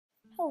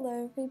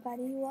Hello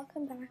everybody,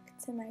 welcome back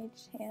to my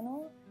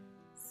channel.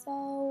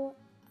 So,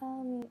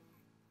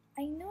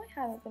 I know I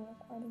haven't been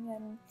recording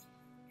in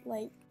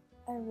like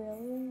a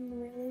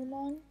really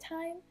long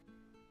time,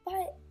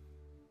 but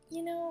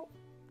you know,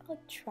 I'll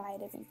try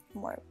to be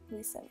more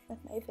recent with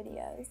my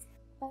videos.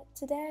 But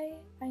today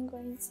I'm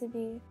going to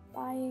be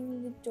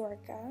buying the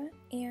Dorcha,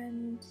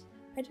 and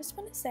I just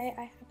want to say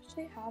I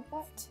actually have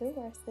bought 2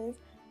 horses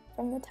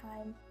from the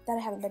time that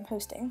I haven't been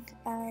posting.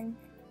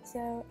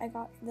 So I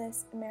got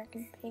this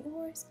American paint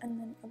horse and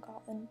then a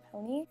Gotland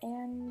pony,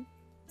 and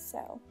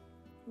so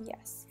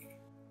yes.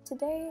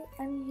 Today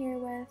I'm here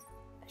with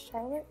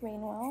Charlotte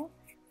Rainwell,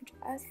 which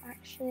was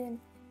actually in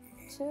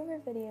 2 of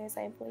her videos,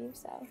 I believe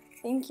so.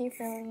 Thank you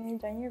for letting me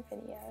join your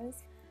videos.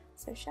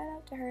 So shout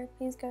out to her,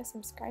 please go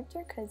subscribe to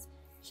her because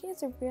she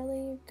has a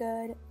really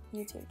good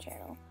YouTube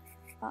channel.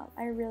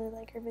 I really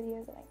like her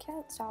videos and I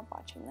can't stop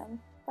watching them.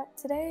 But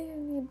today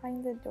I'm going to be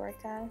buying the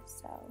Dorcha,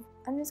 so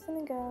I'm just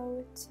going to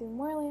go to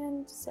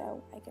Moorland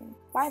so I can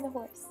buy the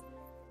horse.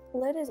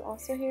 Lid is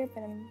also here,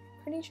 but I'm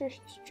pretty sure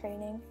she's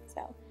training,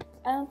 so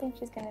I don't think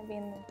she's going to be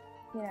in the,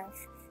 you know,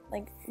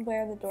 like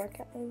where the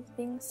Dorcha is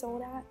being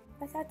sold at,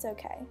 but that's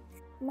okay.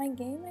 My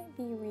game might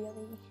be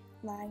really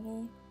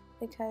laggy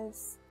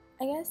because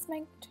I guess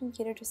my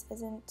computer just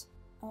isn't,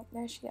 oh,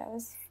 there she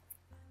goes.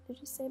 Did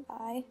you say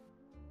bye?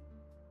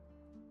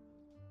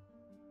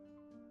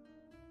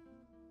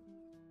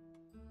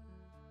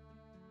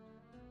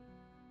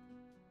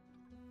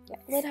 Yeah,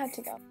 Lid had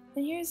to go.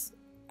 And here's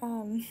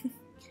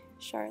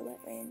Charlotte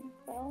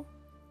Rainwell.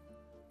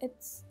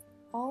 It's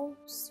all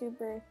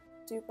super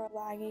duper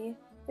laggy.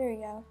 There we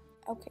go.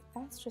 Okay,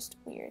 that's just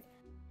weird.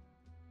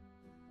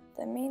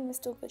 The main was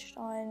still glitched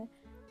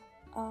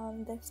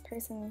on this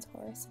person's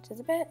horse, which is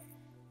a bit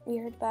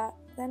weird, but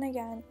then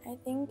again, I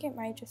think it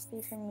might just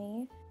be from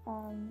me.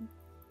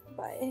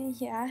 But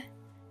yeah.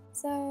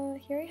 So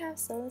here we have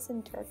Silas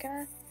and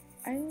Dorcha.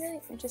 I'm really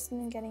interested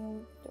in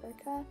getting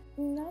Dorcha.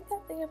 I'm not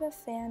that big of a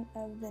fan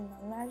of the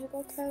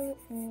non-magical coat.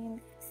 I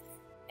mean,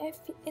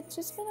 it's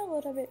just been a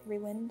little bit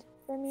ruined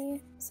for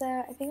me. So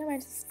I think I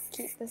might just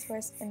keep this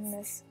horse in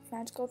this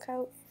magical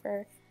coat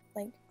for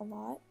like a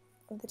lot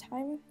of the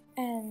time.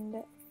 And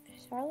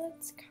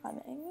Charlotte's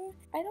coming.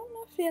 I don't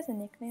know if she has a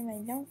nickname,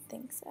 I don't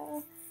think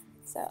so.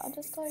 So I'll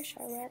just call her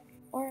Charlotte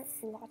or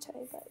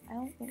Latte, but I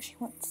don't think she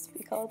wants to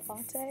be called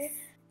Latte.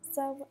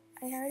 So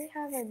I already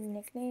have a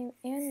nickname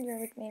and your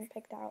nickname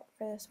picked out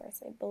for this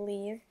horse, I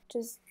believe, which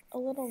is a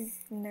little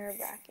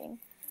nerve-wracking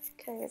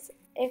because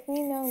if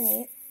you know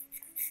me,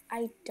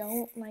 I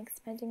don't like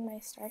spending my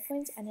star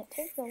points and it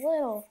takes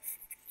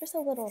just a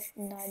little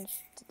nudge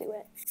to do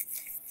it.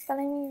 But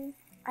I mean,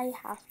 I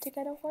have to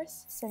get a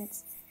horse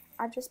since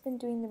I've just been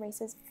doing the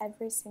races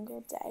every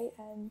single day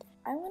and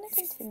I want to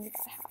continue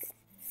that habit.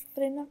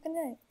 But I'm not going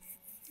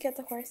to get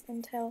the horse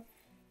until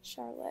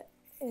Charlotte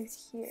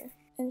is here.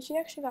 And she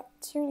actually got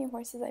 2 new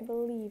horses, I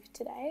believe,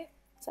 today,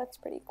 so that's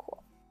pretty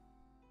cool.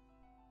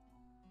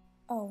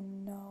 Oh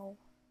no.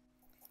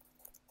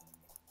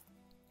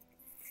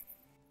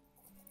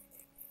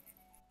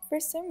 For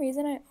some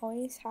reason, I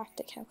always have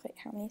to calculate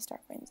how many star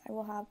points I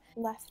will have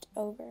left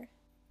over.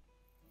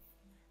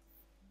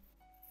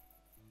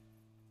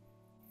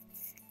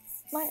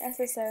 My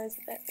SSO is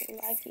a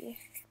bit laggy.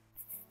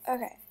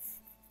 Okay.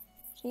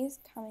 She's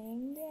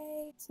coming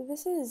today. So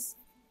this is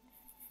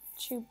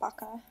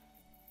Chewbacca.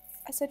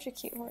 Such a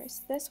cute horse.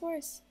 This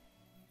horse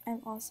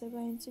I'm also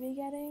going to be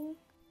getting,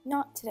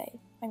 not today,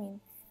 I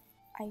mean,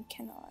 I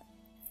cannot,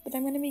 but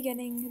I'm going to be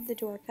getting the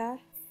Dorcha.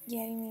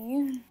 Yay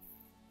me.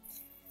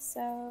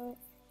 So,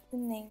 the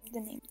name.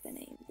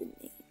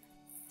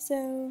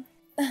 So,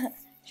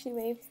 she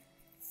waved.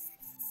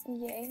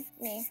 Yay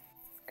me.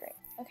 Great.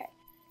 Okay.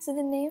 So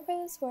the name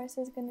for this horse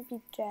is going to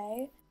be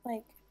Jay,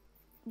 like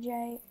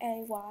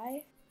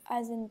J-A-Y,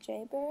 as in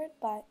Jaybird,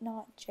 but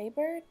not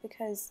Jaybird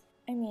because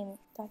I mean,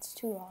 that's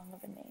too long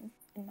of a name,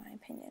 in my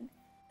opinion.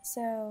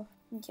 So,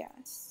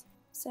 yes.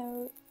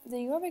 So, the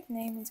Yorvik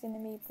name is going to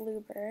be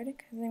Bluebird,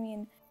 because, I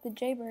mean, the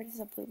Jaybird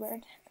is a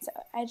bluebird. So,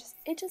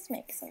 it just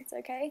makes sense,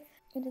 okay?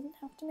 It doesn't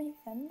have to make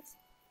sense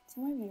to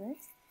my viewers.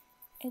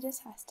 It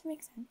just has to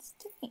make sense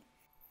to me.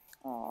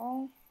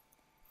 Aww.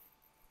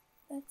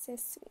 That's so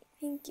sweet.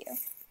 Thank you.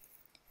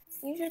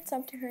 You should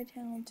sub to her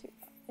channel, too.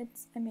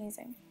 It's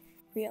amazing.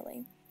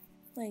 Really.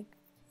 Like,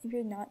 if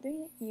you're not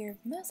doing it, you're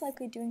most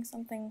likely doing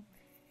something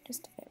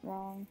just a bit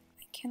wrong.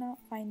 I cannot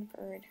find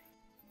bird.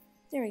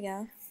 There we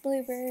go.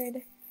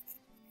 Bluebird.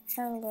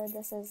 Oh lord,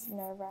 this is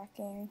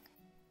nerve-wracking.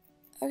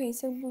 Okay,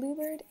 so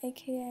Bluebird,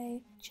 aka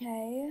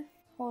Jay.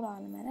 Hold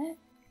on a minute.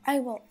 I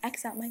will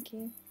X out my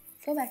game.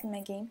 Go back in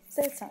my game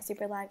so it's not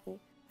super laggy.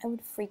 I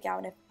would freak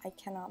out if I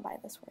cannot buy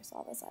this horse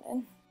all of a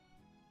sudden.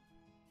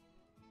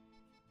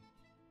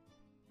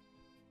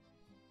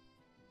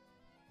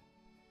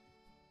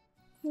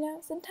 You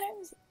know,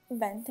 sometimes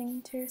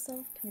venting to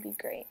yourself can be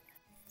great.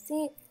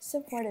 See,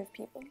 supportive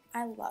people.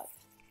 I love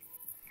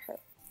her.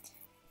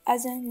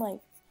 As in,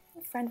 like,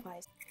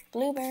 friend-wise.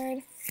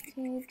 Bluebird,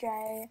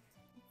 TJ,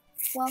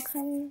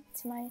 welcome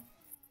to my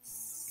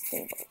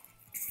stable.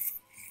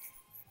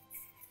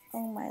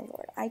 Oh my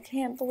lord, I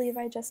can't believe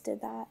I just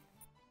did that.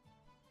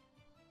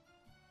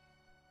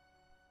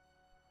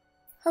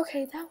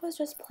 Okay, that was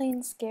just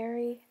plain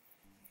scary.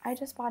 I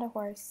just bought a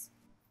horse.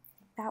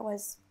 That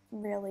was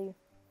really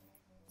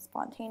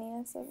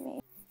spontaneous of me.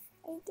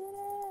 I did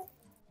it!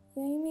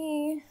 Yay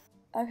me!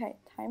 Okay,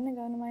 time to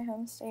go to my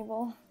home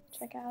stable.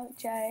 Check out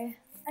Jay.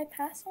 I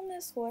passed on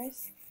this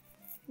horse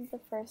the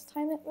first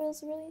time it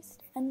was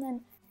released, and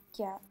then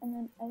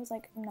I was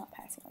like, I'm not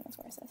passing on this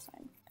horse this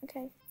time.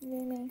 Okay,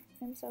 yay me,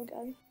 I'm so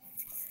good.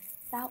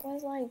 That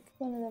was like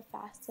one of the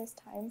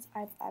fastest times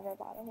I've ever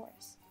bought a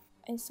horse.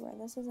 I swear,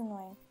 this is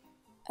annoying.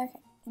 Okay,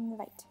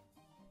 invite.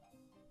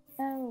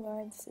 Oh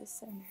lord, this is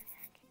so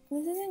nerve-wracking.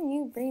 This is a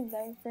new breed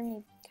though for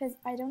me, because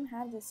I don't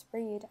have this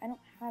breed. I don't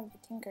have the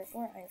Tinker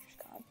or Irish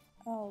Cob.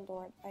 Oh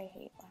lord, I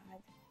hate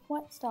lag.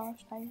 What stall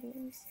should I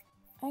use?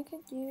 I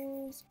could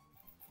use...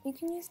 You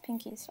can use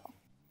Pinky stall.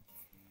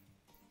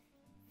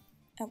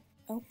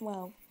 Oh,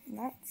 well,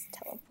 that's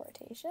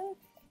teleportation.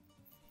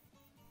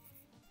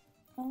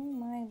 Oh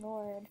my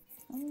lord.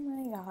 Oh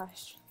my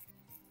gosh.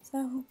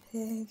 So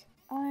big.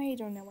 I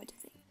don't know what to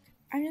think.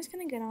 I'm just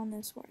gonna get on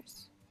this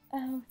horse.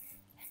 Oh,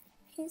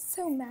 he's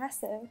so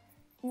massive.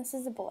 And this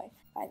is a boy,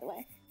 by the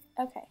way.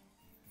 Okay.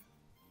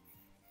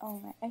 Oh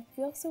my, I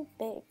feel so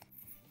big.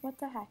 What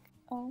the heck?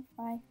 Oh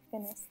my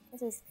goodness.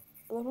 This is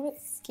a little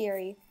bit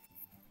scary.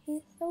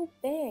 He's so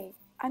big.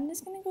 I'm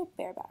just gonna go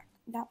bareback.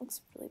 That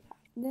looks really bad.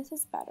 This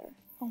is better.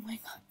 Oh my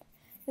god.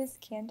 This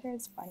canter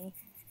is funny.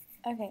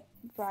 Okay,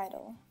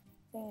 bridle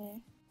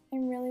thingy.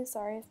 I'm really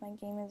sorry if my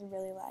game is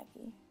really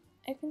laggy.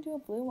 I can do a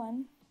blue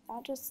one.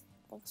 That just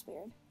looks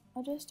weird.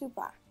 I'll just do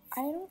black.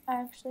 I don't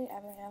actually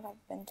ever know if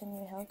I've been to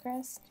New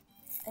Hillcrest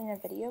in a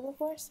video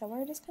before, so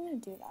we're just gonna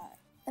do that.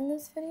 And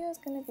this video is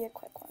gonna be a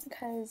quick one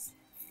because,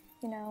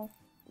 you know,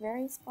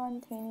 very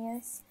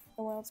spontaneous,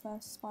 the world's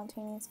most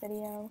spontaneous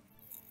video.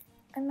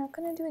 I'm not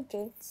gonna do a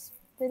gates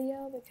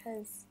video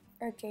because,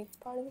 or gates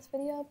part of this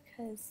video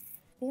because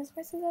these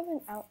horses have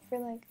been out for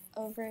like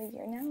over a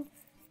year now,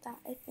 that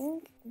I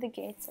think the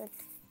gates are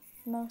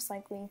most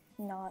likely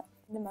not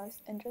the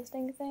most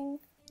interesting thing.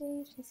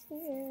 Yay, she's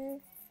here.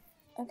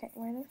 Okay,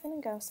 we're just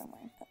gonna go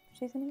somewhere. Oh,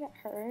 she's gonna get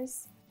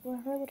hers, or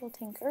her little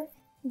Tinker.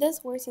 This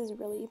horse is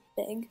really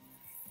big.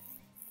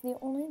 The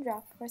only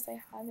draft horse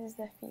I have is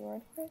the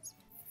Fjord horse.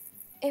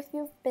 If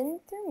you've been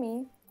through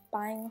me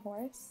buying a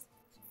horse,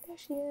 there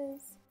she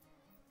is.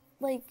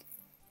 Like,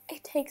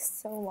 it takes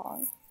so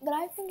long, but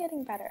I've been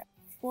getting better.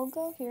 We'll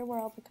go here where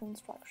all the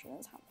construction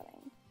is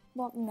happening.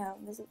 Well, no,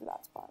 this is the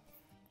bad spot.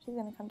 She's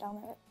gonna come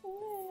down there.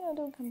 No,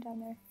 don't come down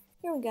there.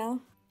 Here we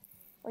go.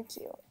 We're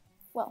cute.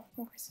 Well,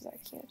 the horses are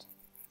cute.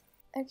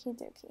 Okie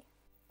dokie.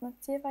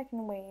 Let's see if I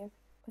can wave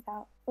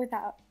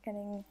without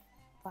getting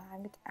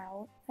flagged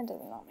out. That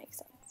does not make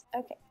sense.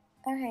 Okay.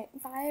 Okay,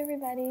 bye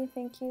everybody.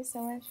 Thank you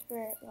so much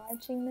for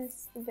watching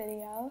this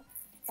video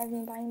of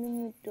me buying the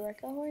new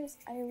Dorcha horse.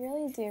 I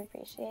really do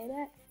appreciate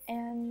it.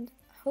 And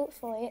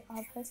hopefully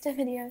I'll post a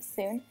video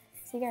soon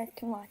so you guys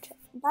can watch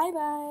it. Bye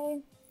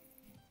bye!